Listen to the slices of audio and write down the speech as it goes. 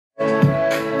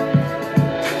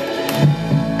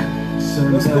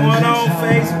What's going on,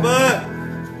 Facebook?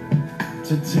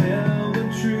 To tell the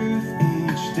truth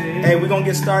each day. Hey, we're going to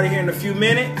get started here in a few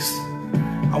minutes.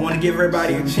 I want to give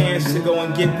everybody a chance to go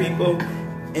and get people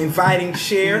inviting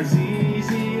share.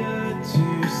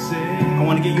 I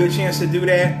want to give you a chance to do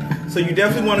that. So you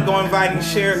definitely want to go invite and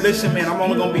share. Listen, man, I'm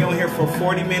only going to be on here for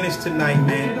 40 minutes tonight,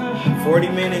 man. 40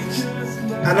 minutes.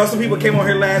 I know some people came on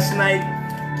here last night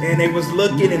and they was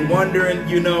looking and wondering,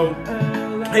 you know,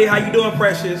 hey, how you doing,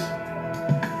 Precious?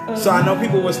 So I know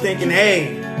people was thinking,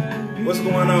 hey, what's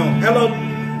going on? Hello,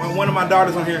 one of my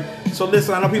daughters on here. So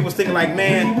listen, I know people was thinking like,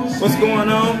 man, what's going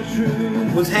on?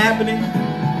 What's happening?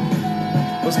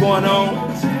 What's going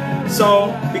on?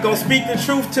 So we're going to speak the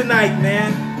truth tonight,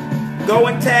 man. Go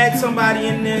and tag somebody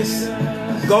in this.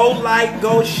 Go like,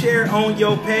 go share on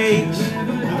your page.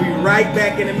 We'll be right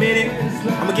back in a minute.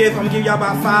 I'm gonna give y'all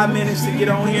about 5 minutes to get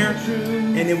on here,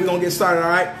 and then we're gonna get started. All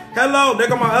right. Hello, there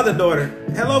go my other daughter.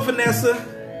 Hello, Vanessa.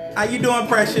 How you doing,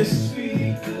 Precious?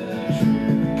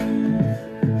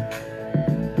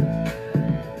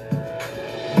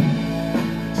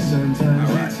 Sometimes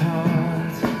it's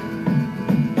hard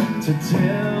to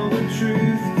tell the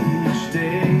truth each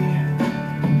day.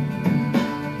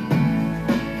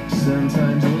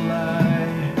 Sometimes a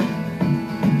lie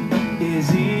is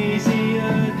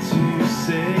easier to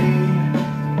say,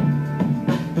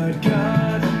 but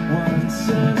God wants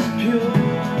us pure,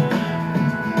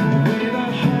 with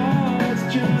our hearts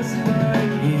just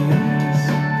like His,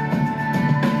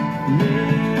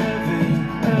 living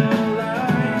a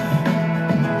life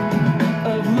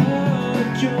of love,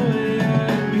 joy,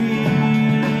 and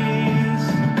peace.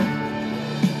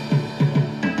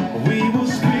 We will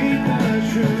speak the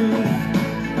truth.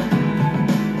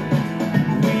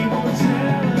 We won't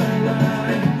tell a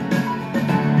lie.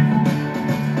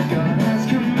 God has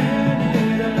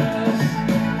commanded us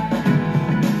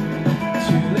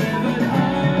to live an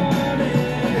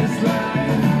honest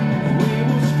life. We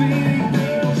will speak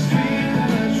the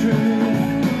truth.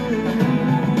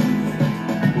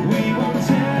 We won't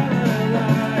tell a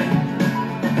lie.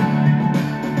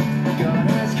 God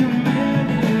has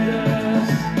commanded us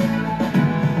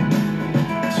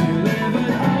to live an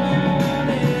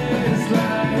honest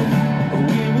life.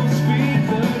 We will speak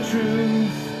the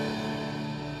truth.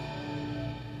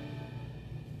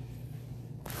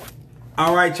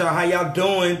 All right, y'all. How y'all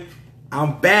doing?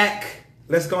 I'm back.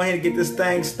 Let's go ahead and get this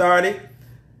thing started.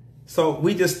 So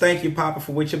we just thank you, Papa,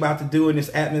 for what you're about to do in this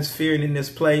atmosphere and in this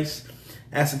place.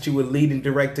 Ask that you would lead and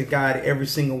direct and guide every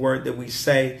single word that we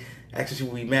say. Ask that you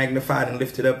would be magnified and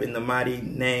lifted up in the mighty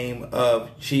name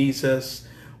of Jesus.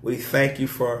 We thank you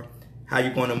for how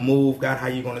you're going to move, God, how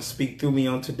you're going to speak through me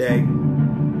on today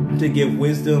to give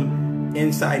wisdom,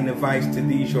 insight, and advice to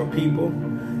these, your people.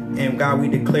 And God, we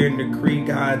declare and decree,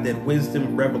 God, that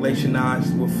wisdom, revelation, knowledge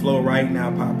will flow right now,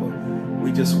 Papa.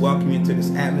 We just welcome you into this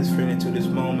atmosphere and into this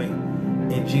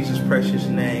moment. In Jesus' precious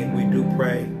name, we do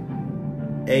pray.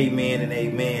 Amen and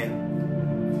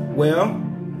amen. Well,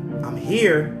 I'm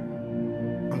here.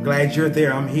 I'm glad you're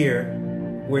there. I'm here.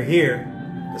 We're here.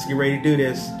 Let's get ready to do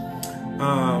this.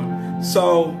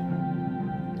 So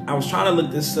I was trying to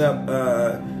look this up.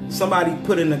 Somebody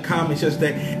put in the comments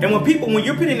yesterday, and when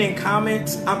you're putting in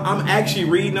comments, I'm actually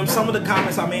reading them. Some of the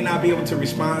comments I may not be able to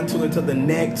respond to until the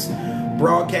next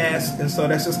broadcast, and so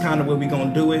that's just kind of where we're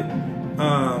gonna do it.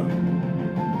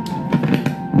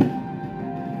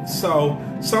 So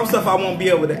some stuff I won't be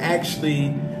able to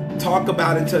actually talk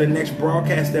about until the next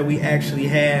broadcast that we actually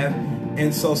have.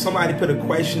 And so somebody put a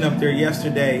question up there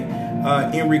yesterday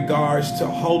in regards to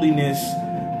holiness.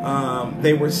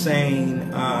 They were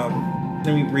saying,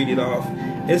 let me read it off.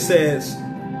 It says,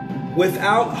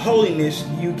 without holiness,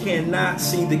 you cannot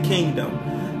see the kingdom.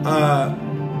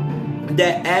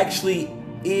 That actually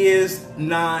is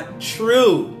not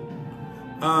true.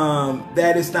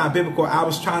 That is not biblical. I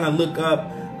was trying to look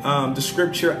up the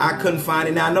scripture. I couldn't find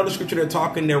it. Now, I know the scripture they're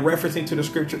referencing to the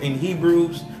scripture in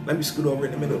Hebrews. Let me scoot over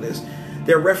in the middle of this.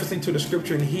 They're referencing to the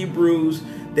scripture in Hebrews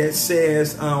that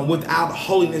says, without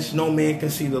holiness, no man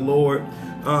can see the Lord.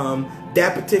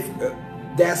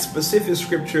 That specific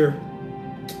scripture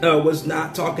was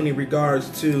not talking in regards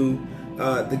to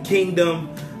the kingdom.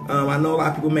 I know a lot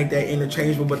of people make that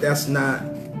interchangeable, but that's not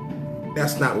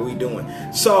what we're doing.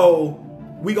 So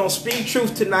we're going to speak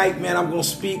truth tonight, man. I'm going to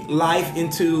speak life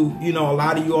into, a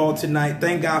lot of you all tonight.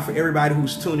 Thank God for everybody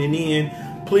who's tuning in.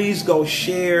 Please go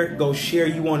share.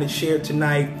 You want to share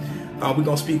tonight. We're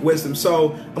going to speak wisdom.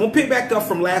 So I'm going to pick back up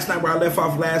from last night where I left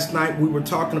off last night. We were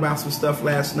talking about some stuff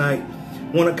last night.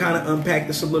 Want to kind of unpack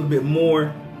this a little bit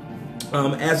more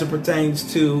as it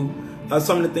pertains to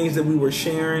some of the things that we were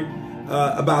sharing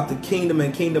about the kingdom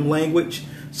and kingdom language.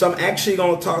 So I'm actually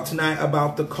going to talk tonight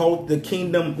about the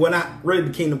kingdom. Well, not really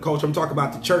the kingdom culture. I'm talking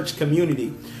about the church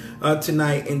community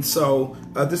tonight. And so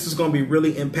this is going to be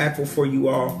really impactful for you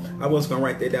all. I was going to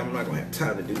write that down. I'm not going to have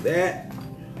time to do that.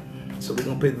 So we're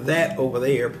going to put that over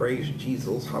there. Praise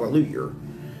Jesus. Hallelujah.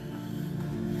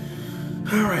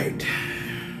 All right.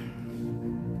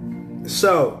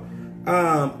 So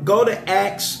go to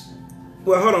Acts.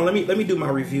 Well, hold on. Let me do my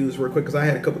reviews real quick because I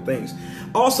had a couple things.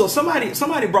 Also,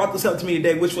 somebody brought this up to me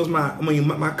today, which was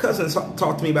my cousin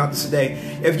talked to me about this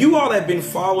today. If you all have been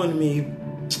following me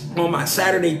on my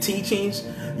Saturday teachings,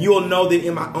 you'll know that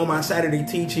on my Saturday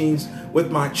teachings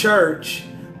with my church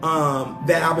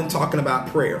that I've been talking about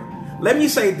prayer. Let me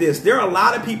say this. There are a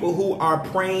lot of people who are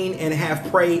praying and have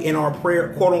prayed and are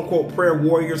prayer, quote unquote, prayer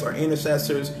warriors or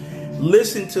intercessors.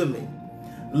 Listen to me.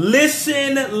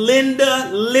 Listen,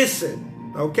 Linda,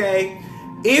 listen. Okay?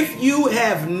 If you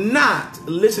have not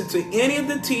listened to any of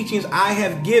the teachings I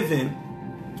have given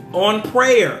on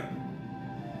prayer,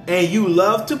 and you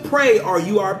love to pray, or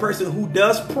you are a person who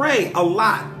does pray a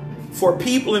lot for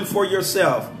people and for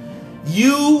yourself,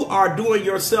 you are doing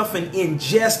yourself an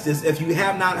injustice if you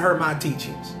have not heard my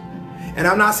teachings. And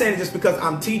I'm not saying it just because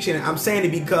I'm teaching it. I'm saying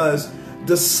it because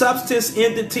the substance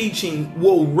in the teaching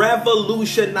will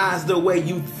revolutionize the way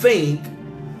you think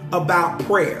about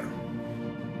prayer.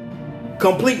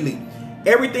 Completely.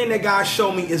 Everything that God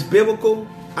showed me is biblical.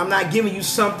 I'm not giving you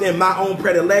something, my own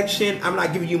predilection. I'm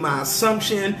not giving you my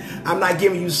assumption. I'm not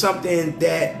giving you something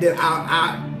that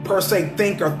I per se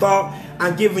think or thought.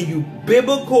 I'm giving you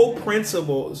biblical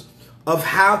principles of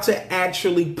how to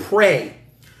actually pray.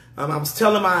 I was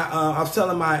telling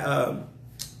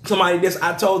somebody this.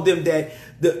 I told them that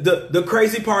the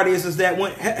crazy part is that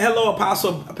hello,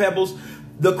 Apostle Pebbles.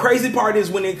 The crazy part is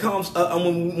when it comes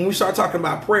when we start talking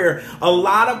about prayer, a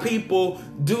lot of people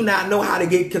do not know how to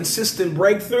get consistent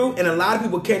breakthrough, and a lot of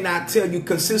people cannot tell you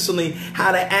consistently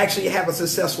how to actually have a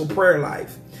successful prayer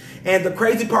life. And the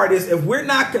crazy part is, if we're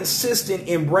not consistent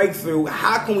in breakthrough,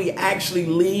 how can we actually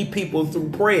lead people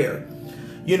through prayer?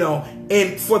 You know,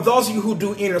 and for those of you who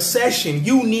do intercession,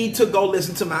 you need to go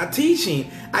listen to my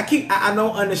teaching. I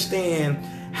don't understand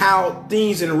how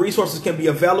things and resources can be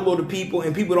available to people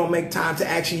and people don't make time to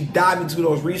actually dive into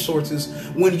those resources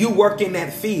when you work in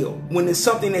that field, when it's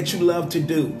something that you love to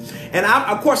do. And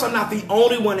of course, I'm not the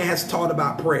only one that has taught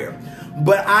about prayer,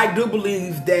 but I do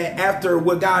believe that after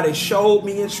what God has showed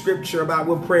me in scripture about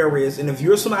what prayer is, and if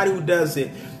you're somebody who does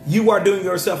it, you are doing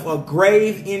yourself a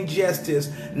grave injustice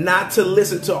not to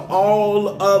listen to all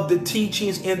of the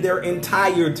teachings in their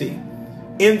entirety,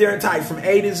 from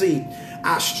A to Z.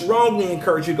 I strongly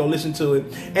encourage you to go listen to it.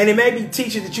 And it may be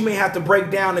teachings that you may have to break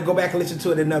down and go back and listen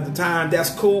to it another time. That's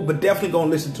cool, but definitely go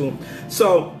and listen to them.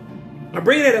 So I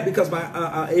bring that up because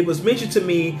it was mentioned to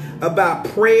me about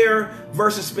prayer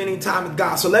versus spending time with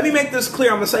God. So let me make this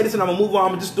clear. I'm going to say this and I'm going to move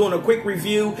on. I'm just doing a quick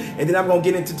review and then I'm going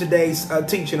to get into today's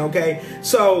teaching, okay?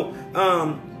 So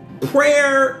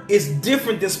prayer is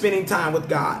different than spending time with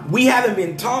God. We haven't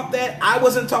been taught that. I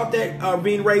wasn't taught that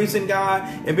being raised in God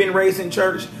and being raised in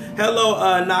church.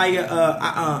 Hello, Nia.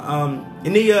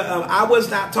 I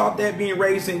was not taught that being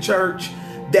raised in church,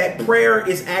 that prayer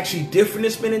is actually different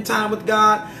than spending time with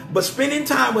God. But spending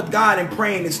time with God and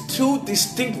praying is two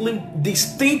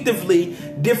distinctively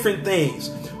different things.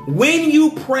 When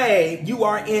you pray, you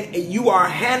are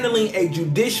handling a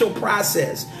judicial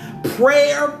process.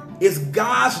 Prayer is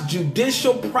God's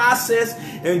judicial process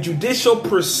and judicial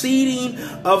proceeding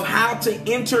of how to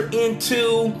enter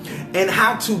into and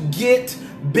how to get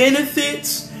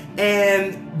benefits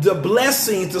and the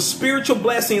blessings, the spiritual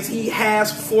blessings he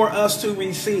has for us to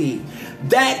receive.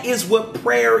 That is what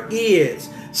prayer is.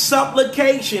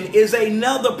 Supplication is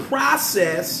another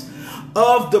process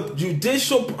of the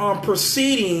judicial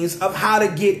proceedings of how to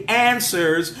get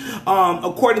answers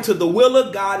according to the will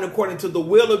of God and according to the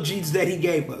will of Jesus that he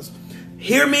gave us.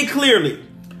 Hear me clearly.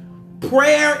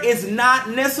 Prayer is not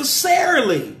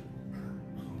necessarily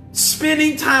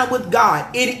spending time with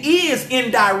God. It is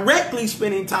indirectly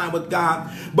spending time with God,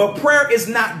 but prayer is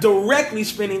not directly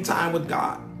spending time with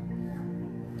God.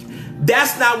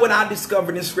 That's not what I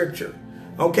discovered in scripture.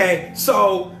 Okay,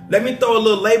 so let me throw a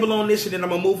little label on this and then I'm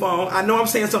going to move on. I know I'm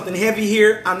saying something heavy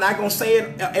here. I'm not going to say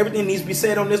it. Everything needs to be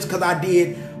said on this because I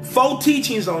did 4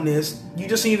 teachings on this. You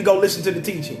just need to go listen to the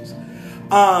teachings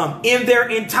in their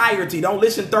entirety. Don't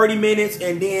listen 30 minutes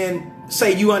and then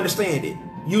say you understand it.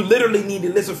 You literally need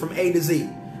to listen from A to Z.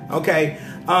 Okay,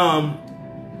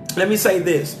 let me say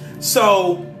this.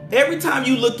 So every time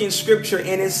you look in scripture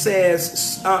and it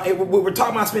says, we're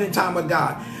talking about spending time with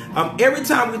God. Every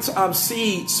time we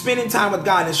see spending time with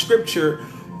God in scripture,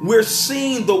 we're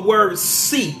seeing the word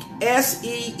seek,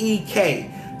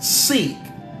 S-E-E-K, seek.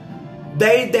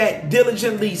 They that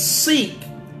diligently seek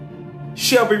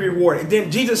shall be rewarded.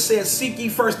 Then Jesus says, seek ye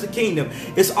first the kingdom.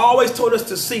 It's always told us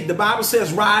to seek. The Bible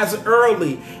says rise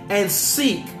early and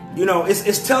seek. You know,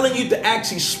 it's telling you to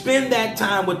actually spend that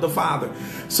time with the Father.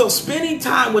 So spending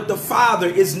time with the Father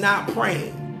is not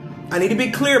praying. I need to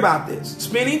be clear about this.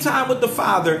 Spending time with the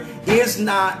Father is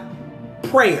not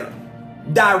prayer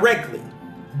directly.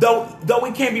 Though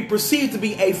it can be perceived to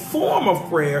be a form of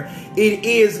prayer, it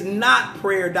is not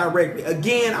prayer directly.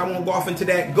 Again, I won't go off into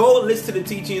that. Go listen to the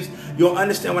teachings. You'll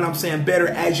understand what I'm saying better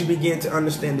as you begin to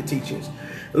understand the teachings.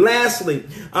 Lastly,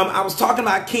 I was talking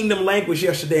about kingdom language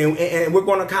yesterday, and we're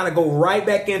going to kind of go right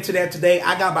back into that today.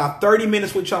 I got about 30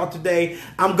 minutes with y'all today.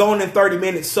 I'm going in 30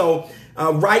 minutes. So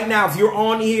right now, if you're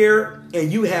on here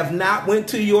and you have not went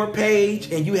to your page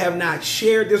and you have not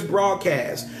shared this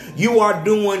broadcast, you are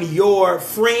doing your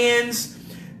friends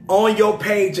on your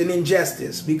page an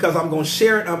injustice, because I'm going to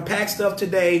share and unpack stuff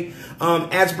today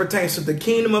as it pertains to the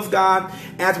kingdom of God,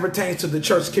 as it pertains to the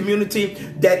church community,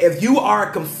 that if you are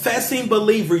a confessing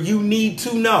believer, you need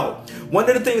to know. One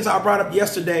of the things I brought up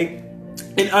yesterday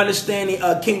in understanding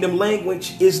kingdom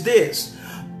language is this.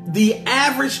 The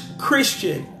average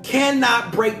Christian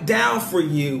cannot break down for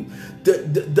you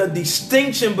the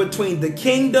distinction between the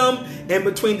kingdom and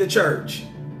between the church.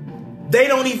 They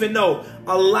don't even know.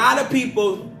 A lot of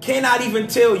people cannot even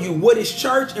tell you what is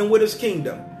church and what is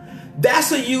kingdom.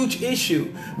 That's a huge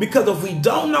issue, because if we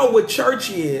don't know what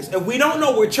church is, if we don't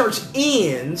know where church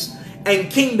ends and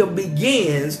kingdom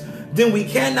begins, then we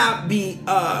cannot be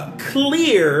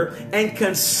clear and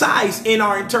concise in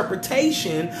our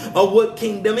interpretation of what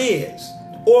kingdom is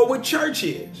or what church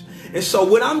is. And so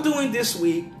what I'm doing this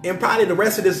week, and probably the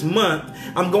rest of this month,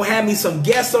 I'm going to have me some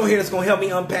guests on here that's going to help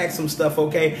me unpack some stuff,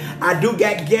 okay? I do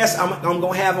got guests I'm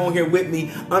going to have on here with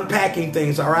me unpacking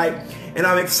things, all right? And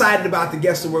I'm excited about the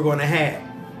guests that we're going to have.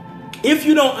 If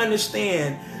you don't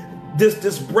understand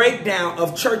this breakdown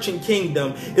of church and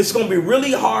kingdom, it's going to be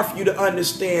really hard for you to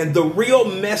understand the real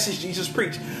message Jesus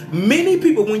preached. Many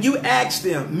people, when you ask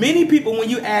them,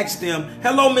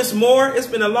 hello, Miss Moore, it's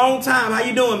been a long time. How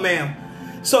you doing, ma'am?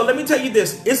 So let me tell you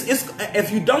this,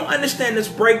 if you don't understand this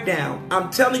breakdown,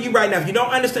 I'm telling you right now, if you don't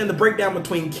understand the breakdown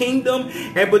between kingdom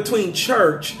and between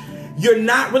church, you're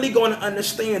not really going to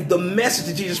understand the message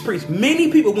that Jesus preached.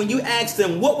 Many people, when you ask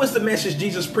them, what was the message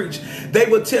Jesus preached? They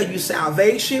will tell you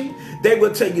salvation. They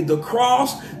will tell you the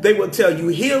cross. They will tell you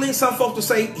healing. Some folks will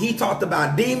say he talked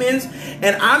about demons.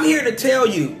 And I'm here to tell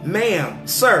you, ma'am,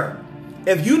 sir,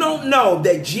 if you don't know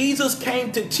that Jesus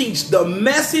came to teach the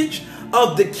message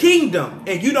of the kingdom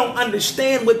and you don't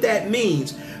understand what that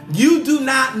means, you do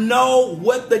not know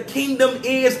what the kingdom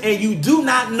is, and you do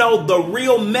not know the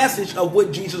real message of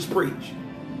what Jesus preached.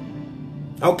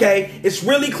 Okay, it's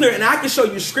really clear, and I can show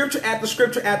you scripture after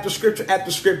scripture after scripture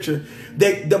after scripture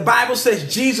that the Bible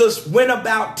says Jesus went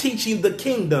about teaching the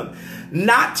kingdom,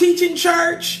 not teaching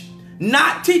church,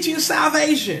 not teaching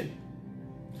salvation.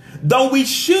 Though we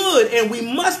should and we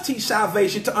must teach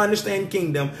salvation to understand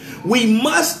kingdom, we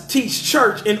must teach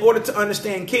church in order to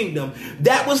understand kingdom.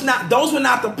 Those were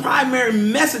not the primary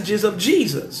messages of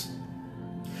Jesus.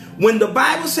 When the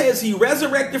Bible says he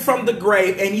resurrected from the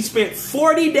grave and he spent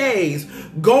 40 days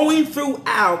going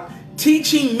throughout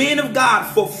teaching men of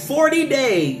God for 40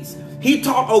 days, he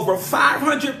taught over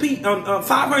 500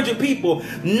 people,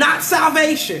 not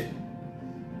salvation.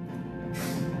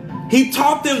 He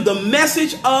taught them the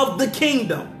message of the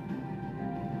kingdom.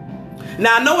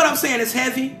 Now, I know what I'm saying is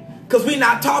heavy, because we're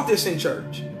not taught this in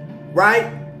church,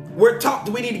 right? We're taught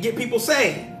that we need to get people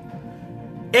saved.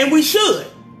 And we should.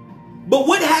 But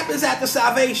what happens after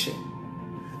salvation?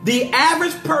 The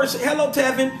average person, hello,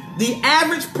 Tevin, the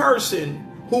average person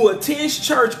who attends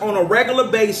church on a regular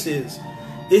basis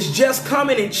is just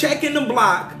coming and checking the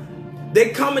block.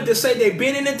 They're coming to say they've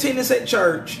been in attendance at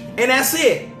church, and that's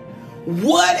it.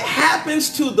 What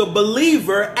happens to the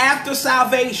believer after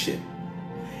salvation?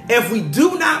 If we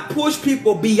do not push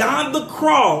people beyond the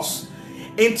cross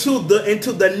into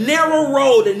the narrow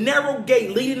road and narrow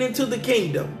gate leading into the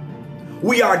kingdom,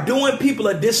 we are doing people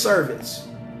a disservice.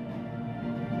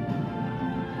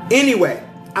 Anyway,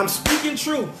 I'm speaking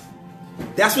truth.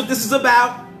 That's what this is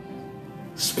about.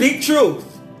 Speak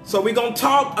truth. So we're going to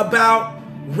talk about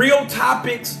real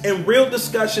topics and real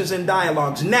discussions and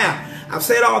dialogues. Now, I've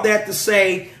said all that to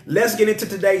say, let's get into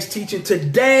today's teaching.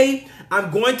 Today, I'm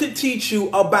going to teach you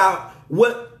about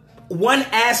what one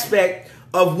aspect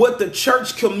of what the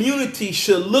church community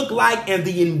should look like and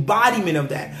the embodiment of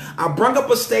that. I brought up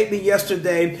a statement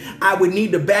yesterday. I would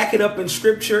need to back it up in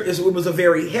scripture. It was a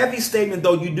very heavy statement,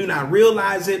 though you do not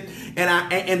realize it.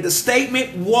 And the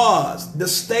statement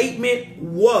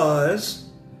was,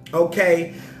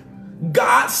 okay,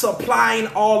 God supplying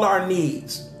all our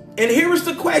needs. And here is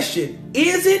the question.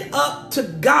 Is it up to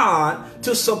God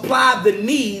to supply the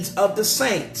needs of the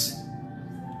saints?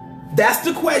 That's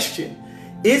the question.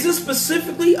 Is it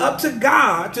specifically up to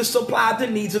God to supply the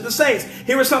needs of the saints?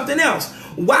 Here is something else.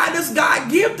 Why does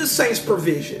God give the saints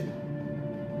provision?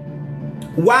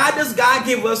 Why does God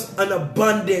give us an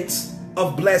abundance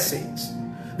of blessings?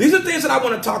 These are things that I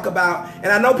want to talk about, and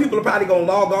I know people are probably going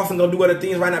to log off and go do other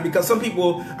things right now because some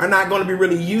people are not going to be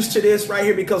really used to this right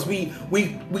here because we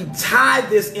tie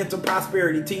this into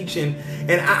prosperity teaching,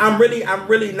 and I'm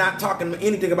really not talking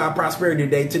anything about prosperity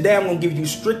today. Today I'm going to give you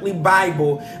strictly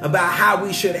Bible about how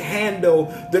we should handle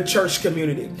the church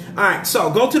community. All right,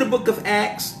 so go to the book of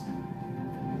Acts.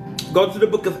 Go to the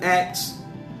book of Acts,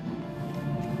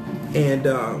 and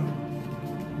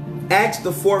Acts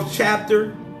the 4th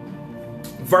chapter.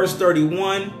 Verse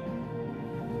 31.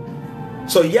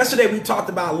 So yesterday we talked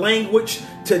about language.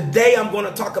 Today I'm going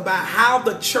to talk about how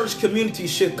the church community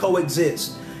should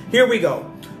coexist. Here we go.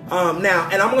 Now,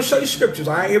 and I'm going to show you scriptures.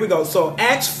 All right, here we go. So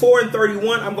Acts 4 and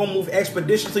 31. I'm going to move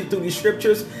expeditiously through these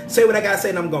scriptures. Say what I got to say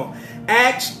and I'm going.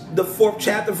 Acts the 4th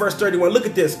chapter, verse 31. Look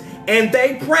at this. And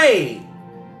they prayed.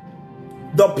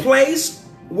 The place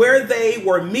where they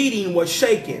were meeting was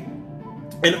shaken,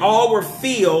 and all were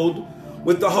filled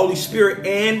with the Holy Spirit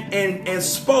and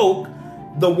spoke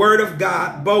the word of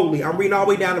God boldly. I'm reading all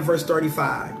the way down to verse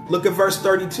 35. Look at verse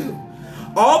 32.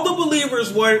 All the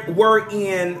believers were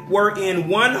in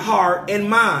one heart and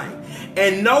mind,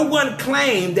 and no one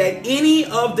claimed that any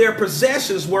of their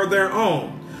possessions were their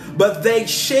own, but they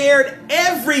shared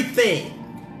everything.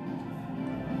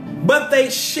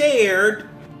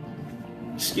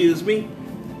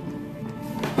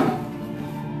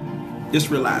 Just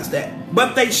realize that.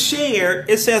 But they shared,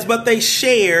 it says, but they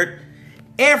shared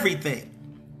everything.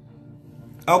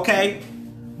 Okay?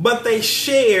 But they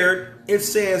shared, it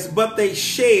says, but they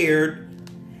shared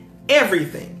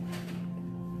everything.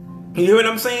 You hear what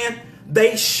I'm saying?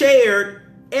 They shared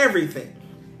everything.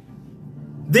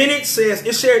 Then it says,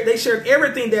 they shared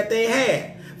everything that they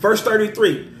had. Verse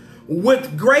 33.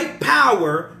 With great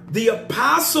power, the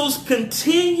apostles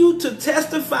continued to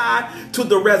testify to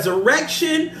the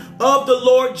resurrection of the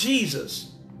Lord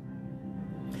Jesus.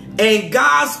 And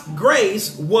God's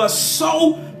grace was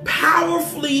so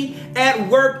powerfully at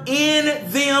work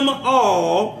in them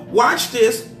all. Watch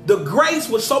this. The grace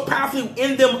was so powerfully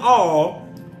in them all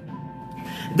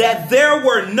that there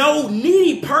were no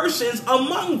needy persons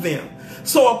among them.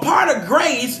 So a part of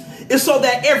grace is so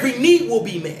that every need will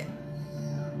be met.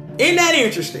 Isn't that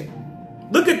interesting?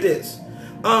 Look at this.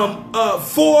 Watch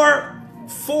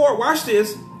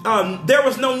this. There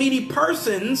was no needy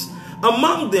persons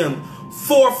among them.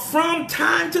 For from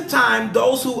time to time,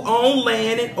 those who owned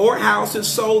land or houses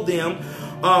sold them,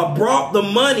 brought the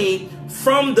money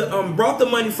from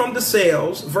the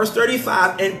sales. Verse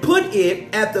 35, and put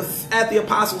it at the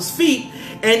apostles' feet,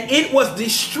 and it was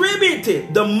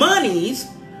distributed. The monies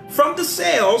from the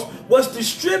sales was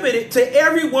distributed to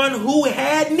everyone who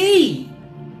had need.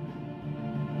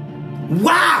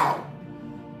 Wow.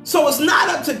 So it's not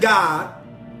up to God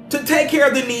to take care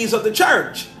of the needs of the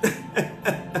church.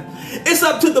 It's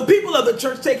up to the people of the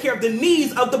church to take care of the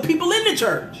needs of the people in the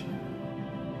church.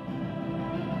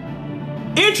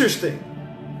 Interesting.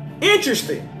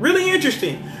 Interesting. Really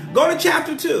interesting. Go to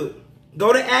chapter 2.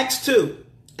 Go to Acts 2.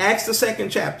 Acts the 2nd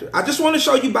chapter. I just want to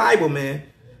show you Bible, man.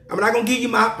 I'm not gonna give you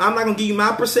my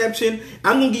perception.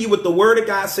 I'm gonna give you what the word of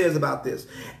God says about this.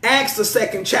 Acts the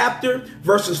 2nd chapter,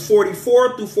 verses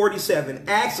 44 through 47.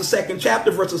 Acts the 2nd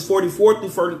chapter, verses 44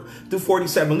 through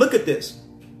 47. Look at this.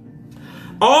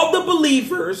 All the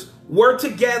believers were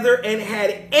together and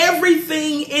had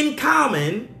everything in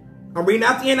common. I'm reading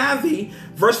out the NIV,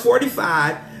 verse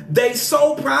 45. They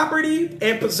sold property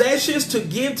and possessions to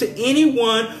give to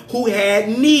anyone who had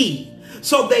need.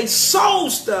 So they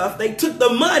sold stuff, they took the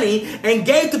money and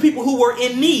gave to people who were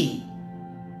in need.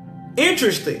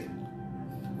 Interesting.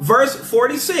 Verse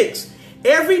 46.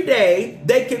 Every day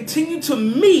they continued to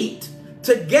meet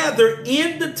together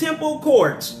in the temple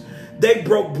courts. They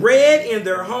broke bread in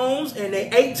their homes and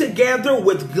they ate together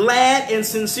with glad and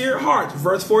sincere hearts.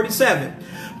 Verse 47.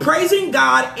 Praising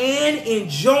God and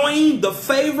enjoying the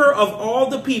favor of all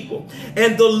the people.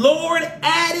 And the Lord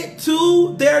added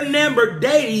to their number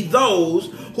daily those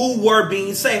who were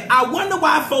being saved. I wonder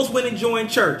why folks went and joined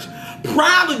church.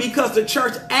 Probably because the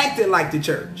church acted like the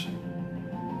church.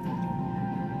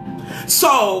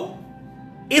 So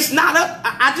it's not up.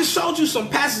 I just showed you some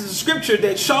passages of scripture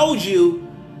that showed you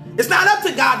it's not up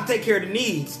to God to take care of the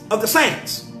needs of the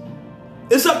saints.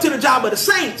 It's up to the job of the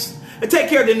saints to take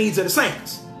care of the needs of the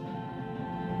saints.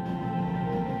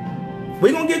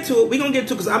 We're going to get to it. We're going to get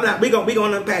to it because we're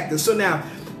going to unpack this. So now,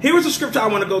 here's the scripture I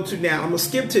want to go to now. I'm going to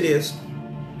skip to this.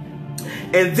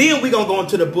 And then we're going to go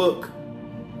into the book.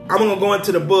 I'm going to go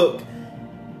into the book.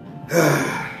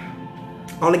 I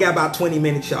only got about 20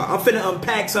 minutes, y'all. I'm finna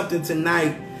unpack something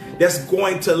tonight that's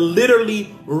going to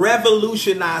literally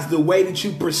revolutionize the way that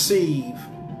you perceive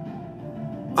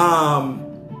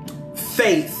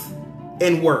faith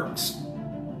and works.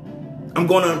 I'm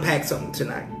going to unpack something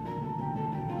tonight.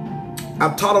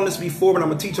 I've taught on this before, but I'm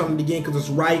going to teach on it again because it's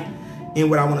right in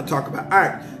what I want to talk about. All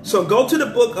right, so go to the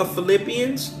book of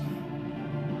Philippians.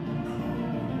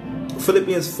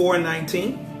 Philippians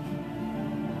 4:19.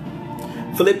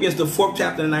 Philippians, the 4th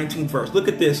chapter, the 19th verse. Look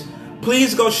at this.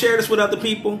 Please go share this with other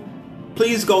people.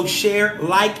 Please go share,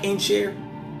 like, and share.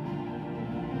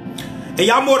 And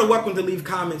y'all more than welcome to leave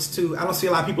comments too. I don't see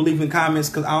a lot of people leaving comments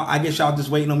because I guess y'all just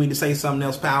waiting on me to say something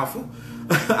else powerful.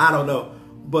 I don't know.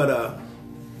 But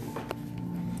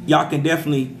y'all can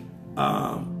definitely,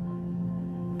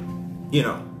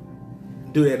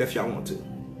 do that if y'all want to.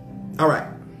 All right.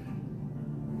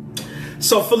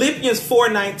 So Philippians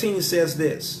 4:19 says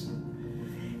this.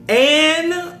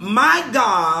 And my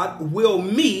God will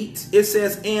meet, it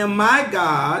says, and my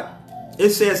God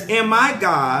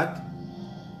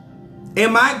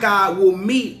will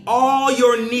meet all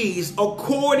your needs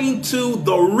according to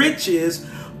the riches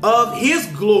of his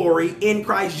glory in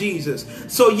Christ Jesus.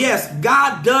 So yes,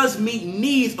 God does meet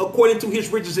needs according to his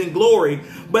riches and glory,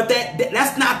 but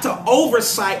that's not to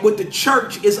oversight what the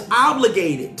church is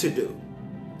obligated to do.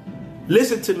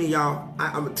 Listen to me, y'all.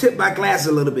 I'm going to tip my glasses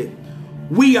a little bit.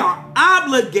 We are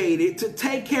obligated to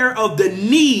take care of the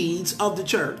needs of the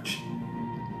church.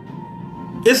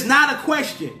 It's not a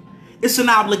question. It's an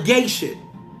obligation.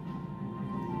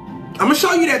 I'm going to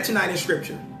show you that tonight in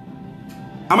scripture.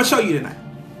 I'm going to show you tonight.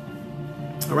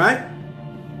 All right.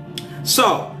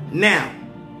 So now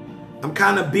I'm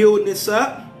kind of building this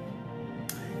up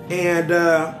and,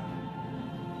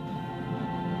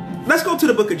 let's go to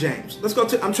the book of James. Let's go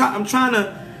to, I'm trying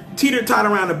to teeter-tot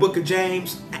around the book of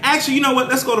James. Actually, you know what?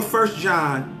 Let's go to 1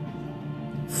 John.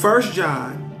 1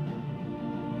 John.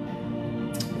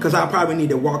 Because I probably need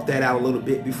to walk that out a little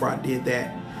bit before I did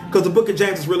that. Because the book of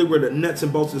James is really where the nuts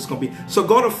and bolts of this is going to be. So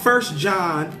go to 1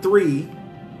 John 3.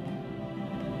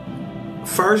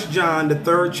 1 John, the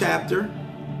 3rd chapter.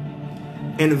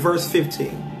 And verse 15.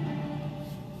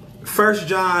 1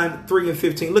 John 3 and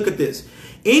 15. Look at this.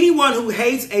 Anyone who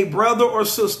hates a brother or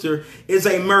sister is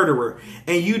a murderer,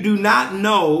 and you do not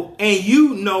know, and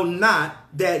you know not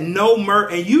that no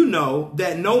murderer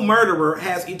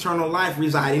has eternal life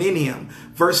residing in him.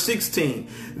 Verse 16.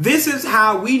 This is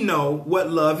how we know what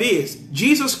love is.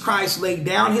 Jesus Christ laid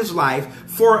down his life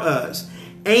for us,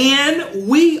 and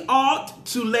we ought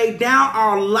to lay down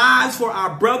our lives for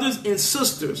our brothers and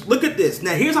sisters. Look at this.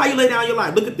 Now, here's how you lay down your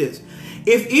life. Look at this.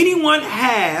 If anyone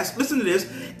has, listen to this,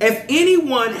 if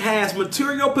anyone has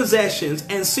material possessions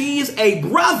and sees a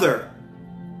brother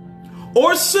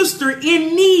or sister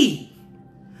in need,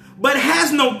 but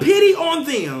has no pity on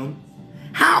them,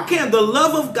 how can the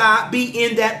love of God be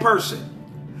in that person?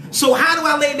 So how do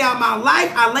I lay down my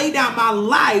life? I lay down my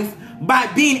life by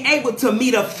being able to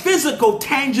meet a physical,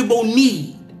 tangible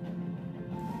need.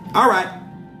 All right.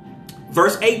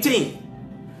 Verse 18.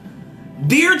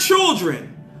 Dear children,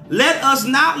 let us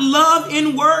not love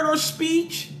in word or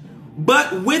speech,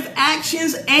 but with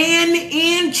actions and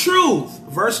in truth.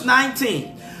 Verse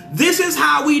 19. This is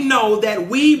how we know that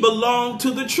we belong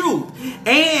to the truth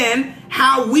and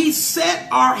how we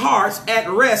set our hearts at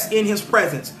rest in his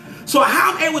presence. So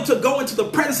how I'm able to go into the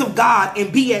presence of God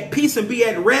and be at peace and be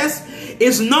at rest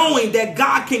is knowing that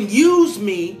God can use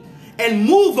me and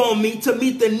move on me to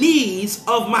meet the needs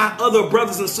of my other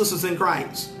brothers and sisters in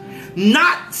Christ.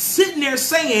 Not sitting there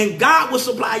saying God will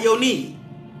supply your need,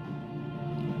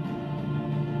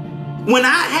 when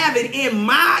I have it in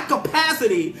my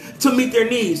capacity to meet their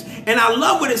needs. And I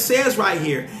love what it says right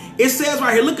here. It says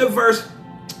right here, look at verse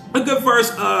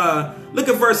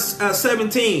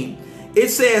 17. It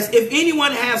says, if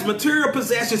anyone has material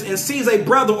possessions and sees a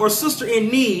brother or sister in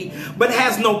need, but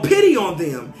has no pity on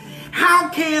them, how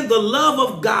can the love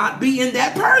of God be in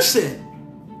that person?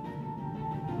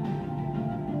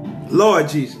 Lord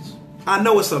Jesus, I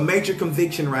know it's a major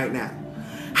conviction right now.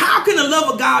 How can the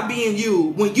love of God be in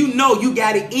you when you know you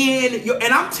got it in your,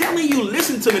 and I'm telling you,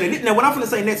 listen to me. Now what I'm going to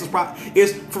say next is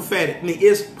prophetic. I mean,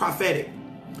 it's prophetic.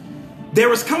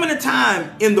 There is coming a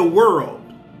time in the world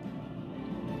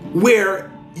where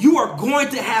you are going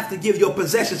to have to give your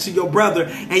possessions to your brother,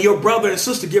 and your brother and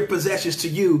sister give possessions to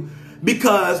you,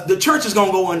 because the church is going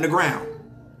to go underground.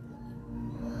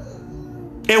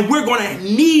 And we're going to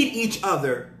need each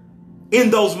other in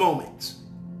those moments.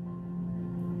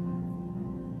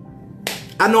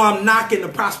 I know I'm knocking the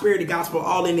prosperity gospel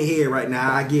all in the head right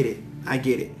now. I get it. I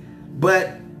get it.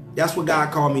 But that's what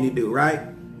God called me to do, right?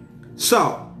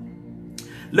 So,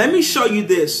 let me show you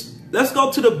this. Let's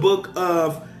go to the book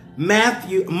of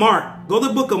Mark. Go to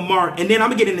the book of Mark, and then I'm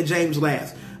going to get into James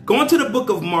last. Going to the book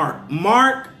of Mark.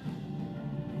 Mark.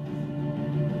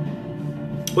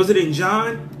 Was it in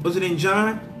John? Was it in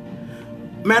John?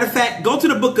 Matter of fact, go to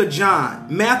the book of John.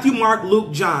 Matthew, Mark,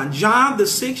 Luke, John. John, the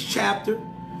 6th chapter.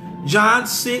 John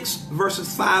 6,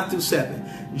 verses 5 through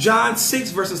 7. John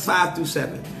 6, verses 5 through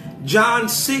 7. John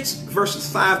 6,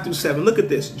 verses 5 through 7. Look at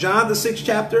this. John, the 6th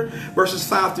chapter, verses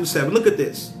 5 through 7. Look at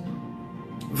this.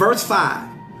 Verse 5.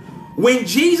 When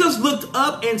Jesus looked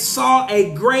up and saw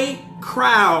a great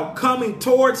crowd coming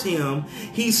towards him,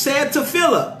 he said to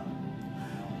Philip,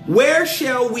 "Where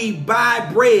shall we buy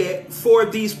bread for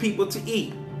these people to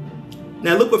eat?"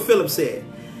 Now look what Philip said.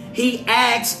 He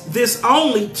asked this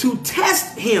only to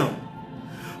test him,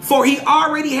 for he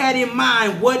already had in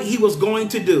mind what he was going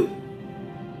to do.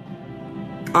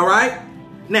 All right.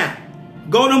 Now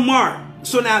go to Mark.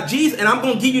 So now Jesus, and I'm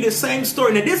going to give you the same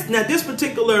story. Now this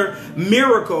particular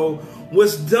miracle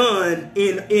was done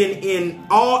in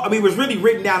all, I mean, it was really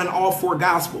written down in all 4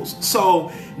 gospels.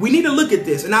 So we need to look at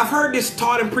this. And I've heard this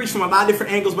taught and preached from a lot of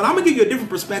different angles, but I'm going to give you a different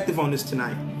perspective on this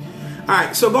tonight. All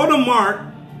right. So go to Mark,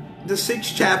 the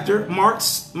 6th chapter, Mark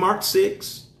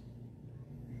 6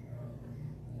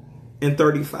 and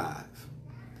 35.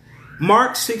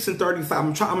 Mark 6 and 35.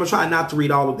 I'm going to try not to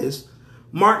read all of this.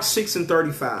 Mark 6 and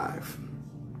 35.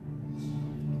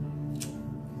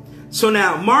 So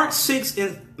now Mark 6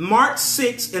 and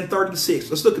 36.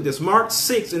 Let's look at this. Mark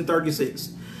 6 and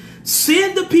 36.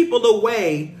 Send the people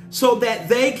away so that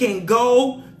they can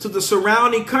go to the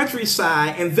surrounding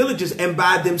countryside and villages and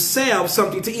buy themselves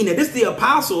something to eat. Now, this is the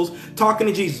apostles talking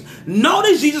to Jesus.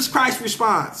 Notice Jesus Christ's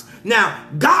response. Now,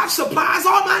 God supplies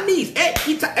all my needs.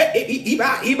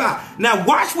 Now,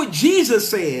 watch what Jesus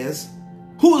says,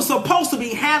 who is supposed to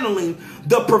be handling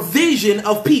the provision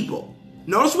of people.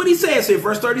 Notice what he says here,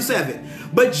 verse 37.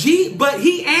 But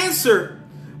he answered,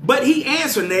 now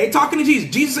they're talking to Jesus.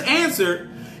 Jesus answered,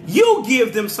 "You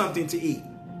give them something to eat."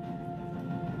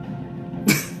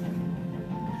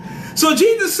 So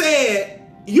Jesus said,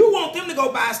 you want them to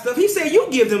go buy stuff. He said, you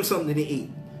give them something to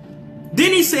eat.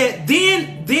 Then he said,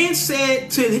 they said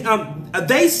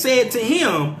to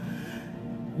him,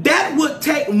 that would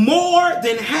take more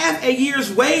than half a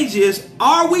year's wages.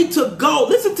 Are we to go?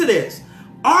 Listen to this.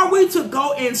 Are we to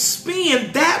go and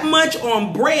spend that much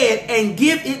on bread and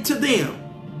give it to them?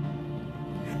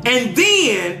 And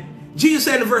then Jesus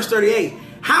said in verse 38,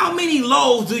 how many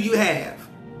loaves do you have?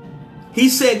 He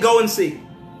said, go and see.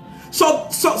 So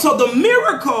the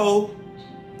miracle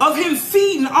of him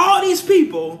feeding all these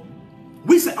people,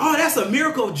 we say, oh, that's a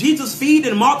miracle of Jesus feeding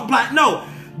and multiplying. No,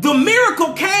 the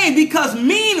miracle came because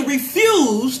men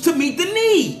refused to meet the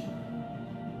need.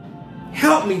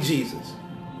 Help me, Jesus.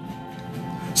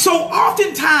 So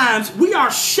oftentimes we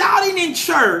are shouting in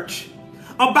church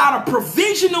about a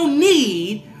provisional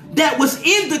need that was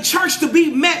in the church to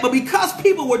be met, but because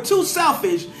people were too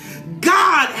selfish,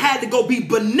 God had to go be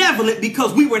benevolent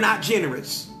because we were not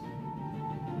generous.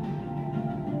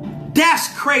 That's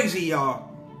crazy, y'all.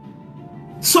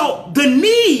 So the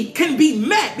need can be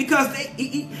met because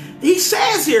he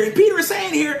says here, Peter is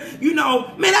saying here, you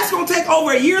know, man, that's going to take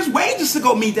over a year's wages to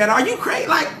go meet that. Are you crazy?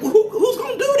 Like, who's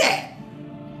going to do that?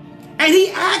 And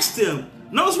he asked him,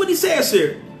 notice what he says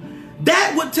here,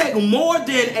 that would take more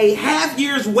than a half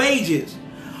year's wages.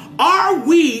 Are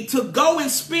we to go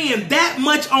and spend that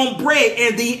much on bread?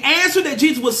 And the answer that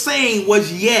Jesus was saying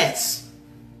was yes.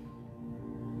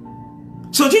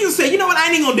 So Jesus said, you know what?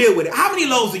 I ain't going to deal with it. How many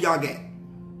loaves do y'all get?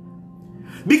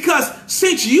 Because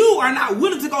since you are not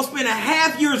willing to go spend a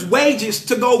half year's wages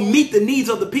to go meet the needs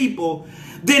of the people,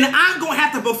 then I'm going to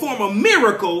have to perform a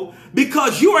miracle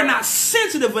because you are not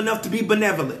sensitive enough to be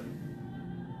benevolent.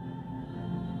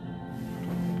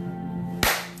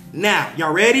 Now,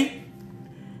 y'all ready?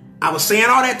 I was saying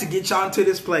all that to get y'all into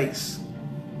this place.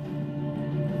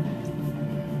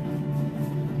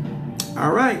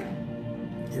 All right.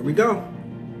 Here we go.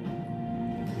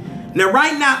 Now,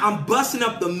 right now, I'm busting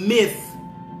up the myth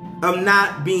of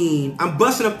not being, I'm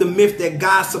busting up the myth that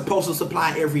God's supposed to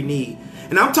supply every need.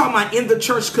 And I'm talking about in the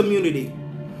church community.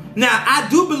 Now, I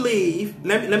do believe,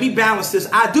 let me balance this.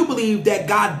 I do believe that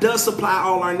God does supply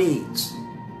all our needs.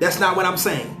 That's not what I'm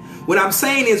saying. What I'm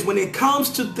saying is when it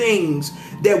comes to things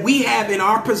that we have in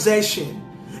our possession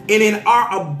and in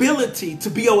our ability to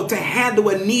be able to handle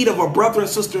a need of a brother and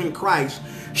sister in Christ,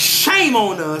 shame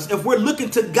on us if we're looking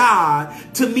to God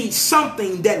to meet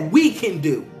something that we can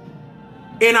do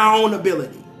in our own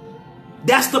ability.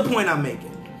 That's the point I'm making.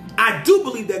 I do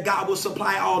believe that God will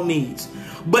supply all needs,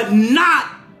 but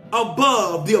not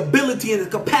above the ability and the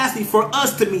capacity for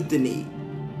us to meet the need.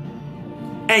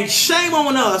 And shame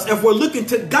on us if we're looking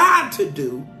to God to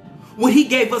do what he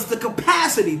gave us the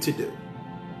capacity to do.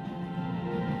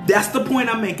 That's the point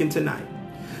I'm making tonight.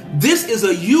 This is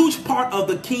a huge part of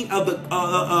the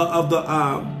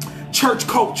church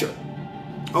culture.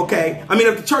 Okay? I mean,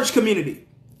 of the church community.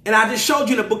 And I just showed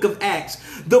you in the book of Acts.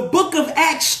 The book of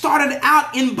Acts started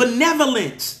out in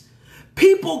benevolence.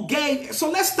 People gave, so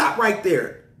let's stop right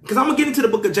there. Because I'm going to get into the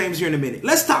book of James here in a minute.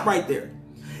 Let's stop right there.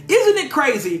 Isn't it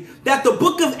crazy that the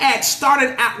book of Acts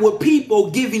started out with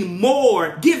people giving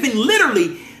more, giving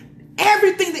literally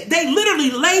everything that they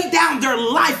literally laid down their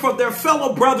life for their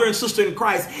fellow brother and sister in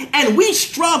Christ. And we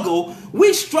struggle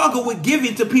with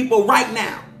giving to people right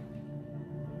now.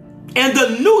 And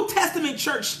the New Testament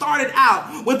church started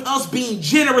out with us being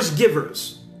generous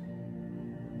givers.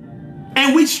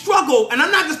 And we struggle, and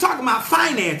I'm not just talking about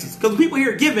finances, because people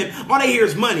here giving, all they hear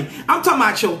is money. I'm talking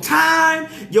about your time,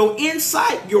 your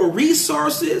insight, your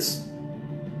resources.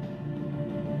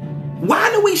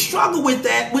 Why do we struggle with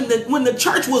that when the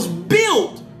church was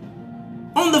built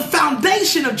on the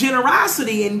foundation of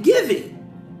generosity and giving?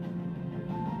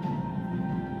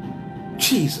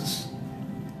 Jesus.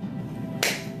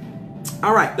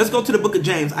 All right, let's go to the book of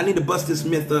James. I need to bust this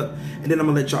myth up, and then I'm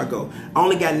going to let y'all go. I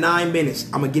only got 9 minutes.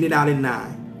 I'm going to get it out in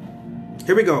 9.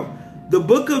 Here we go. The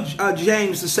book of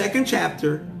James, the 2nd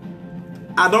chapter.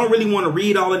 I don't really want to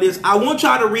read all of this. I want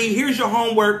y'all to read. Here's your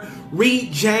homework.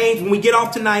 Read James. When we get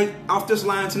off tonight, off this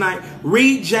line tonight,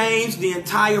 read James, the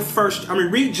entire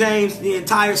read James, the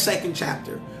entire 2nd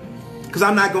chapter. Because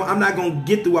I'm not going to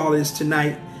get through all of this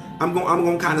tonight. I'm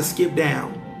going to kind of skip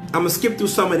down. I'm going to skip through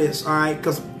some of this, all right,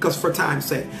 because for time's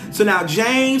sake. So now,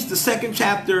 James, the 2nd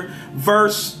chapter,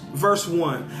 verse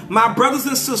 1. My brothers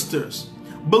and sisters,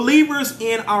 believers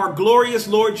in our glorious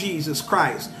Lord Jesus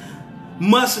Christ,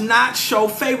 must not show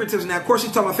favoritism. Now, of course,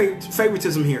 he's talking about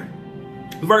favoritism here.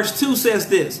 Verse 2 says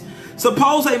this.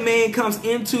 Suppose a man comes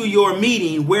into your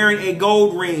meeting wearing a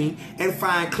gold ring and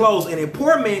fine clothes, and a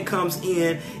poor man comes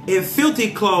in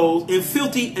filthy clothes, and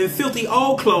filthy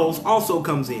old clothes also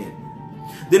comes in.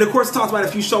 Then, of course, it talks about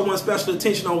if you show one special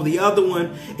attention over the other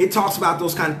one. It talks about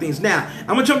those kind of things. Now, I'm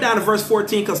going to jump down to verse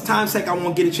 14 because time's sake, I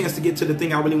won't get a chance to get to the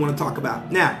thing I really want to talk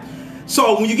about. Now,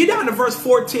 so when you get down to verse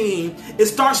 14, it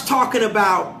starts talking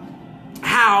about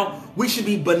how we should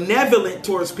be benevolent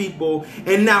towards people.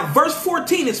 And now verse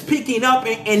 14 is picking up.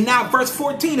 And now verse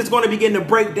 14 is going to begin to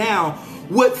break down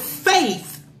what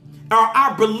faith or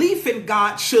our belief in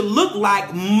God should look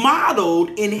like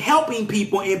modeled in helping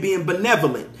people and being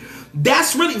benevolent.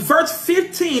 That's really verse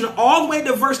 15 all the way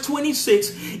to verse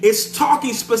 26 is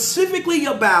talking specifically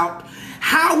about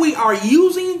how we are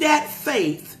using that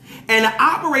faith and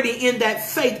operating in that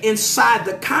faith inside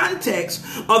the context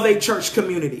of a church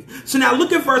community. So now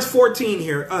look at verse 14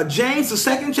 here. James, the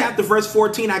 2nd chapter, verse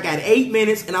 14. I got 8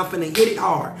 minutes and I'm finna hit it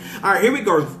hard. All right, here we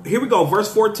go. Here we go.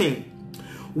 Verse 14.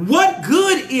 What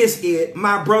good is it,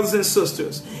 my brothers and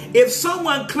sisters, if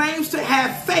someone claims to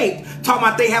have faith, talking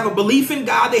about they have a belief in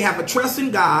God, they have a trust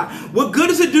in God, what good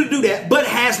is it to do that, but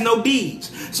has no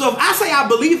deeds? So if I say I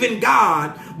believe in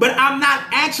God, but I'm not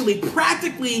actually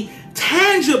practically,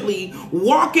 tangibly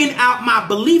walking out my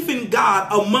belief in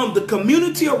God among the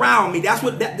community around me, that's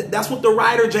what the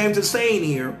writer James is saying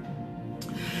here.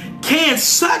 Can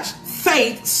such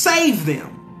faith save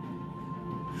them?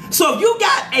 So if you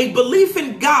got a belief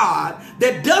in God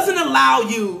that doesn't allow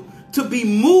you to be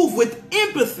moved with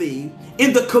empathy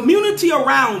in the community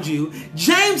around you,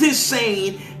 James is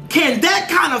saying, can that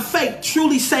kind of faith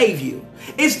truly save you?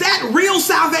 Is that real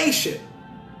salvation?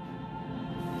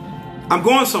 I'm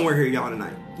going somewhere here, y'all,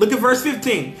 tonight. Look at verse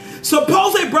 15.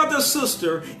 Suppose a brother or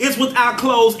sister is without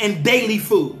clothes and daily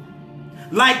food.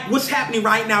 Like what's happening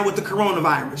right now with the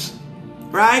coronavirus,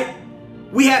 right?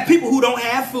 We have people who don't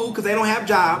have food because they don't have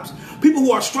jobs. People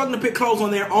who are struggling to put clothes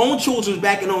on their own children's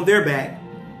back and on their back.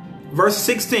 Verse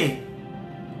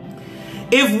 16.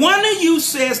 If one of you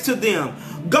says to them,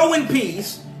 go in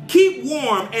peace, keep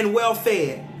warm and well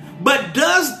fed, but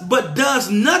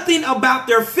does nothing about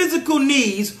their physical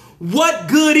needs, What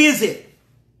good is it?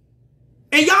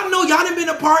 And y'all know, y'all done been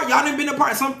a part.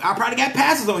 I probably got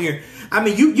pastors on here. I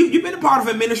mean, you've been a part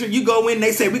of a ministry. You go in,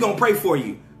 they say, we're going to pray for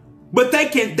you. But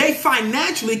they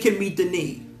financially can meet the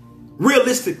need,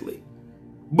 realistically.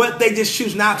 But they just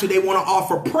choose not to. They want to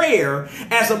offer prayer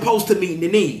as opposed to meeting the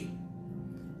need.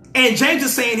 And James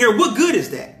is saying here, what good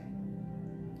is that?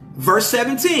 Verse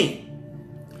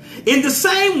 17. In the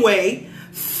same way,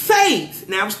 faith.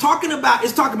 Now it's talking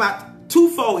about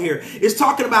twofold here. It's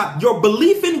talking about your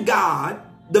belief in God,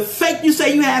 the faith you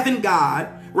say you have in God,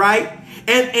 right?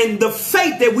 And the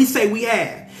faith that we say we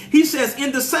have. He says,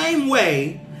 in the same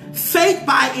way, faith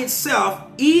by itself,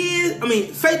 if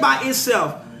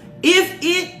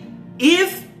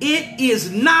it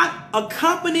is not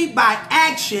accompanied by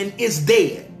action, is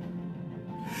dead.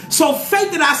 So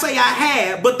faith that I say I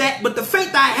have, but the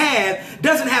faith I have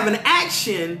doesn't have an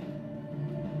action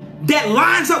that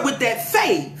lines up with that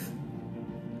faith,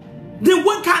 then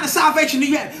what kind of salvation do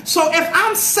you have? So if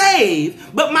I'm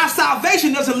saved, but my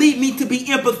salvation doesn't lead me to be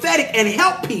empathetic and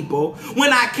help people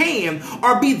when I can,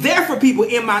 or be there for people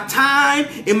in my time,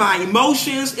 in my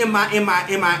emotions, in my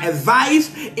advice,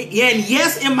 and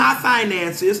yes, in my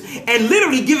finances, and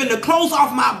literally giving the clothes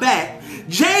off my back,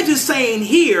 James is saying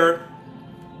here,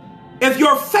 if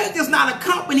your faith is not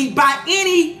accompanied by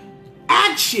any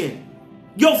action,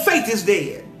 your faith is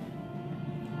dead.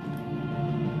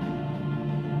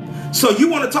 So you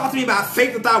want to talk to me about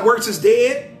faith without works is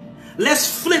dead?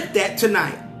 Let's flip that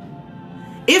tonight.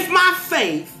 If my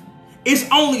faith is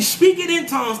only speaking in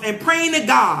tongues and praying to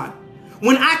God,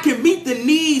 when I can meet the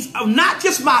needs of not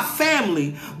just my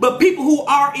family, but people who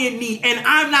are in need, and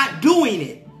I'm not doing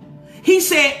it.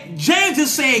 James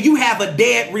is saying you have a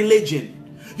dead religion.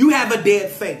 You have a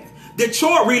dead faith. That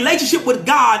your relationship with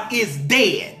God is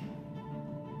dead.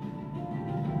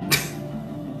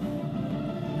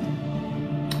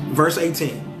 Verse 18.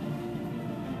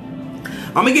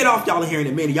 I'm going to get off y'all here in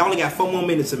a minute. Y'all only got 4 more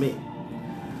minutes of me.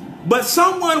 But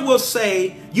someone will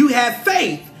say, you have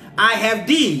faith. I have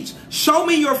deeds. Show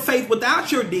me your faith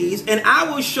without your deeds, and I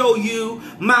will show you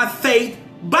my faith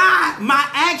by my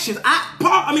actions.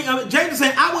 James is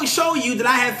saying, I will show you that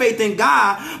I have faith in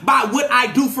God by what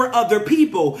I do for other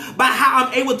people, by how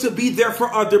I'm able to be there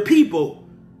for other people.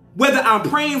 Whether I'm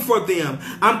praying for them,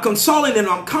 I'm consoling them,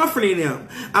 I'm comforting them,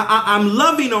 I'm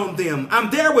loving on them,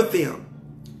 I'm there with them.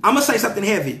 I'm going to say something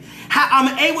heavy. How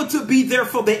I'm able to be there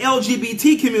for the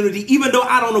LGBT community, even though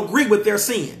I don't agree with their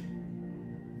sin.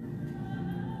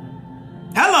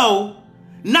 Hello,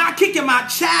 not kicking my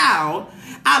child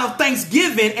out of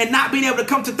Thanksgiving and not being able to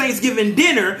come to Thanksgiving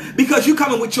dinner because you're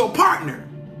coming with your partner.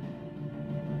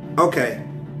 Okay.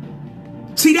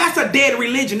 See, that's a dead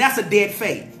religion. That's a dead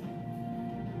faith.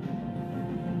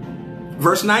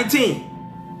 Verse 19.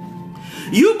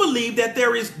 You believe that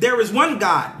there is one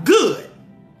God. Good.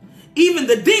 Even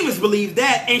the demons believe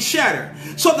that and shudder.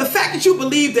 So the fact that you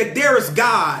believe that there is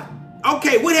God,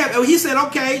 okay, he said,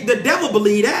 okay, the devil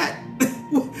believe that.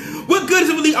 What good is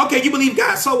it believe? Okay, you believe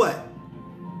God, so what?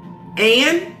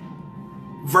 And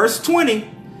verse 20,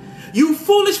 you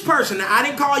foolish person. Now, I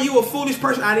didn't call you a foolish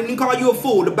person. I didn't even call you a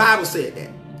fool. The Bible said that.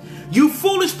 You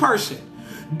foolish person.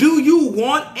 Do you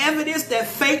want evidence that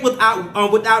faith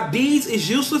without deeds is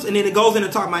useless? And then it goes in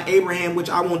and talk about Abraham, which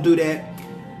I won't do that.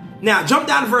 Now, jump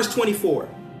down to verse 24.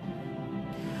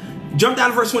 Jump down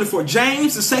to verse 24.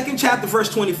 James, the 2nd chapter, verse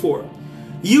 24.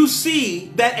 You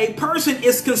see that a person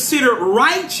is considered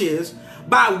righteous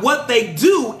by what they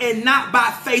do and not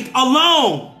by faith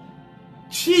alone.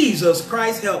 Jesus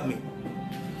Christ, help me.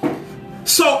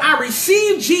 So I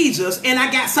received Jesus and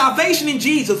I got salvation in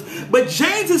Jesus. But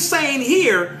James is saying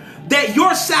here that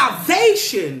your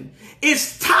salvation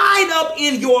is tied up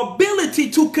in your ability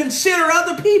to consider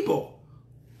other people.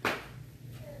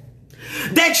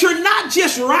 That you're not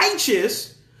just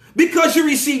righteous because you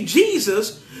received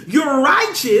Jesus. You're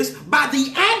righteous by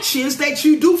the actions that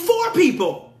you do for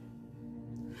people.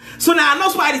 So now I know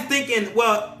somebody's thinking,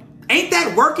 well, ain't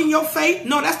that working your faith?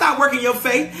 No, that's not working your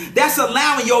faith. That's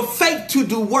allowing your faith to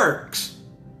do works.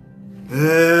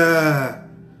 God.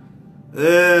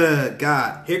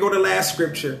 Here go the last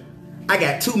scripture. I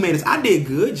got 2 minutes. I did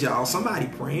good, y'all. Somebody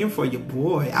praying for your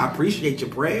boy. I appreciate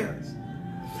your prayers.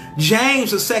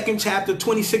 James, the 2nd chapter,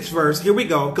 26th verse. Here we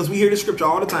go, because we hear this scripture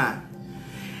all the time.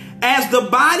 As the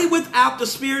body without the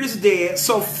spirit is dead,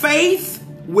 so faith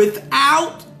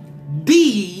without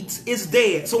deeds is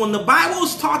dead. So when the Bible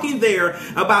is talking there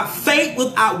about faith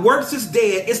without works is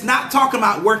dead, it's not talking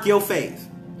about work your faith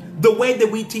the way that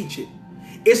we teach it.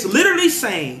 It's literally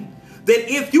saying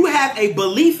that if you have a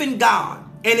belief in God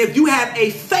and if you have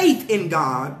a faith in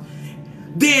God,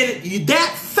 then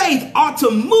that faith ought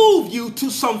to move you to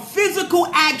some physical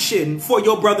action for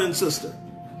your brother and sister.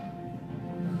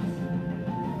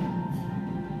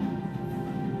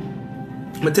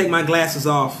 I'm going to take my glasses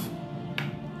off.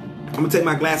 I'm going to take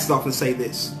my glasses off and say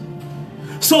this.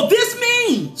 So this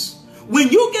means when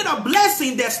you get a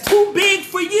blessing that's too big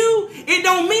for you, it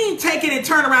don't mean take it and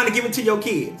turn around and give it to your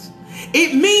kids.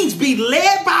 It means be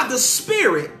led by the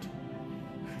Spirit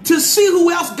to see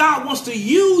who else God wants to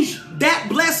use that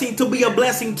blessing to be a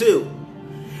blessing to.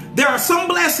 There are some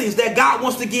blessings that God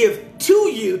wants to give to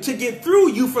you to get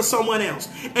through you for someone else.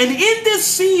 And in this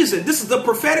season, this is the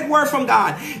prophetic word from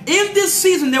God. In this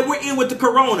season that we're in with the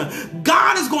corona,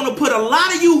 God is going to put a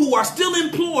lot of you who are still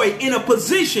employed in a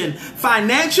position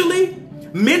financially,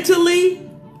 mentally,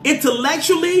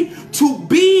 intellectually to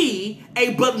be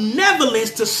a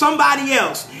benevolence to somebody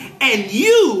else. And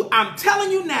you, I'm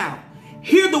telling you now,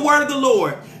 hear the word of the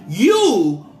Lord.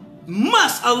 You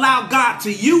must allow God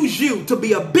to use you to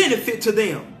be a benefit to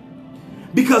them.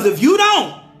 Because if you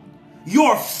don't,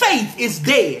 your faith is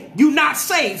dead. You're not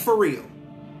saved for real.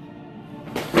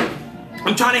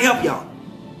 I'm trying to help y'all.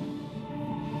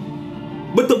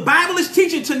 But the Bible is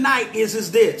teaching tonight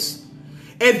is this.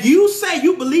 If you say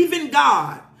you believe in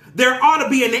God, there ought to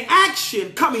be an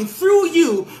action coming through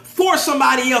you for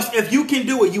somebody else. If you can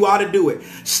do it, you ought to do it.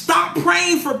 Stop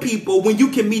praying for people when you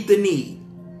can meet the need.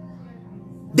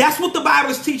 That's what the Bible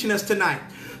is teaching us tonight.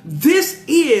 This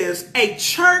is a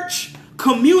church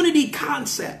community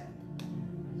concept.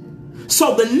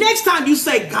 So the next time you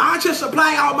say, God shall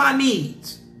supply all my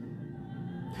needs,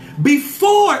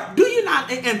 before, do you not,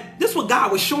 and this is what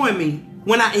God was showing me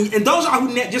when and those are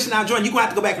who just now joined, you're going to have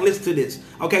to go back and listen to this,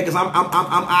 okay? Because I'm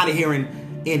out of here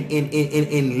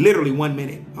in literally 1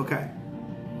 minute, okay?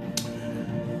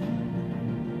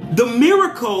 The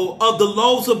miracle of the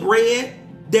loaves of bread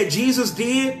that Jesus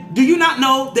did, do you not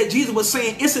know that Jesus was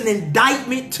saying it's an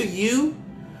indictment to you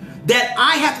that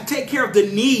I have to take care of the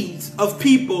needs of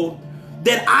people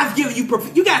that I've given you?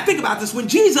 You got to think about this. When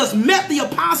Jesus met the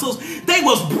apostles, they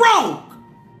was broke.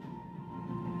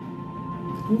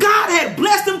 God had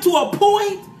blessed them to a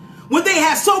point when they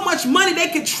had so much money they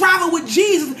could travel with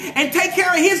Jesus and take care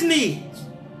of his needs.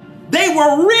 They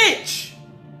were rich.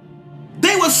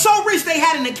 They were so rich they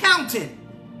had an accountant.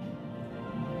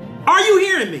 Are you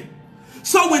hearing me?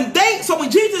 So when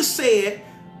Jesus said,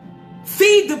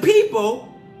 feed the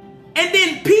people, and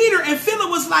then Peter and Philip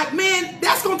was like, man,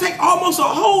 that's going to take almost a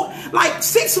whole,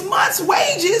 6 months'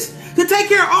 wages to take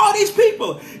care of all these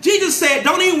people. Jesus said,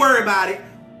 don't even worry about it.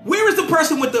 Where is the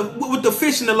person with the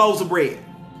fish and the loaves of bread?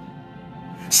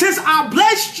 Since I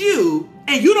blessed you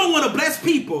and you don't want to bless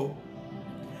people,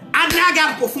 I now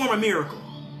got to perform a miracle.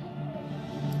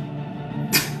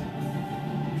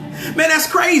 Man, that's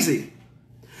crazy.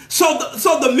 So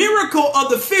the miracle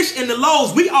of the fish and the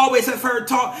loaves, we always have heard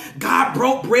taught, God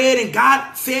broke bread and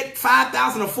God fed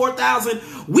 5,000 or 4,000.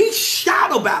 We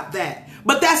shout about that.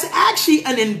 But that's actually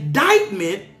an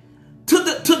indictment to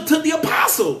the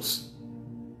apostles.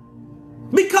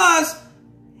 Because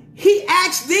he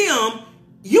asked them,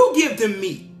 you give them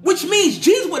meat. Which means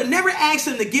Jesus would have never asked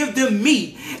them to give them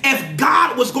meat if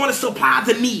God was going to supply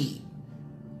the need.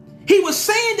 He was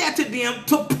saying that to them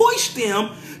to push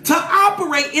them to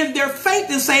operate in their faith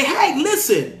and say, hey,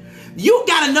 listen, you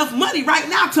got enough money right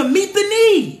now to meet the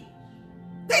need.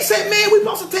 They said, man, we're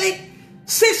supposed to take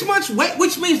 6 months,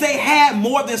 which means they had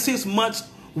more than 6 months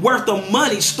worth of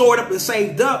money stored up and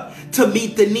saved up to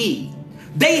meet the need.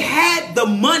 They had the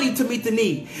money to meet the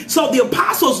need. So the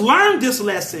apostles learned this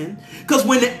lesson because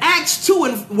when Acts 2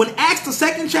 and when Acts the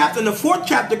 2nd chapter and the 4th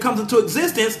chapter comes into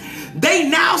existence, they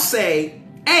now say,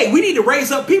 hey, we need to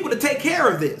raise up people to take care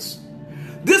of this.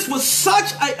 This was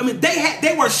such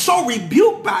they were so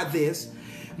rebuked by this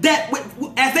that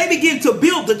as they began to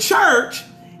build the church,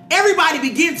 everybody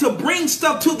began to bring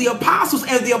stuff to the apostles,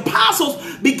 and the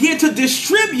apostles began to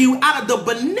distribute out of the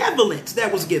benevolence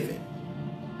that was given.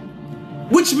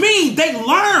 Which means they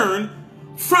learned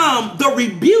from the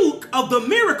rebuke of the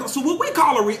miracle. So what we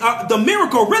call the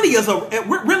miracle really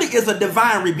is a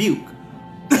divine rebuke.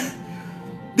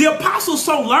 The apostles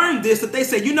so learned this that they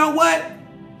said, you know what?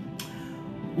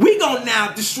 We're going to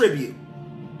now distribute.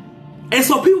 And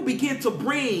so people began to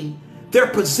bring their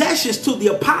possessions to the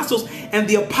apostles, and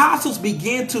the apostles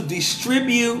began to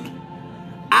distribute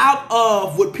out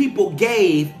of what people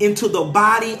gave into the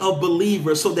body of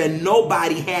believers so that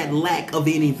nobody had lack of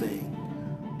anything.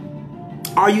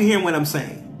 Are you hearing what I'm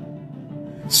saying?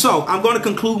 So I'm going to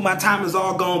conclude. My time is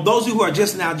all gone. Those of you who are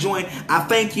just now joined, I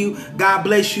thank you. God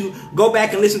bless you. Go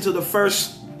back and listen to the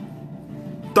first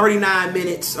 39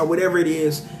 minutes or whatever it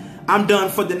is. I'm done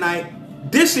for the night.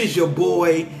 This is your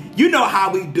boy. You know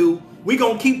how we do. We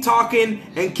gonna keep talking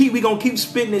and we gonna keep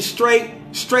spitting it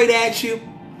straight at you.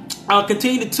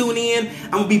 Continue to tune in.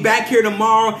 I'm gonna be back here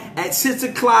tomorrow at 6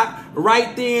 o'clock,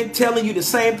 right then, telling you the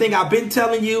same thing I've been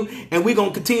telling you, and we're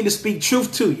gonna continue to speak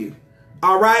truth to you.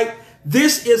 All right.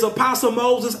 This is Apostle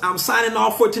Moses. I'm signing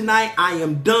off for tonight. I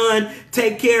am done.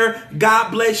 Take care. God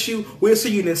bless you. We'll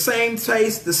see you in the same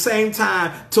place, the same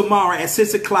time tomorrow at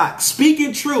 6 o'clock.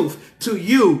 Speaking truth to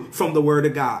you from the Word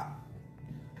of God.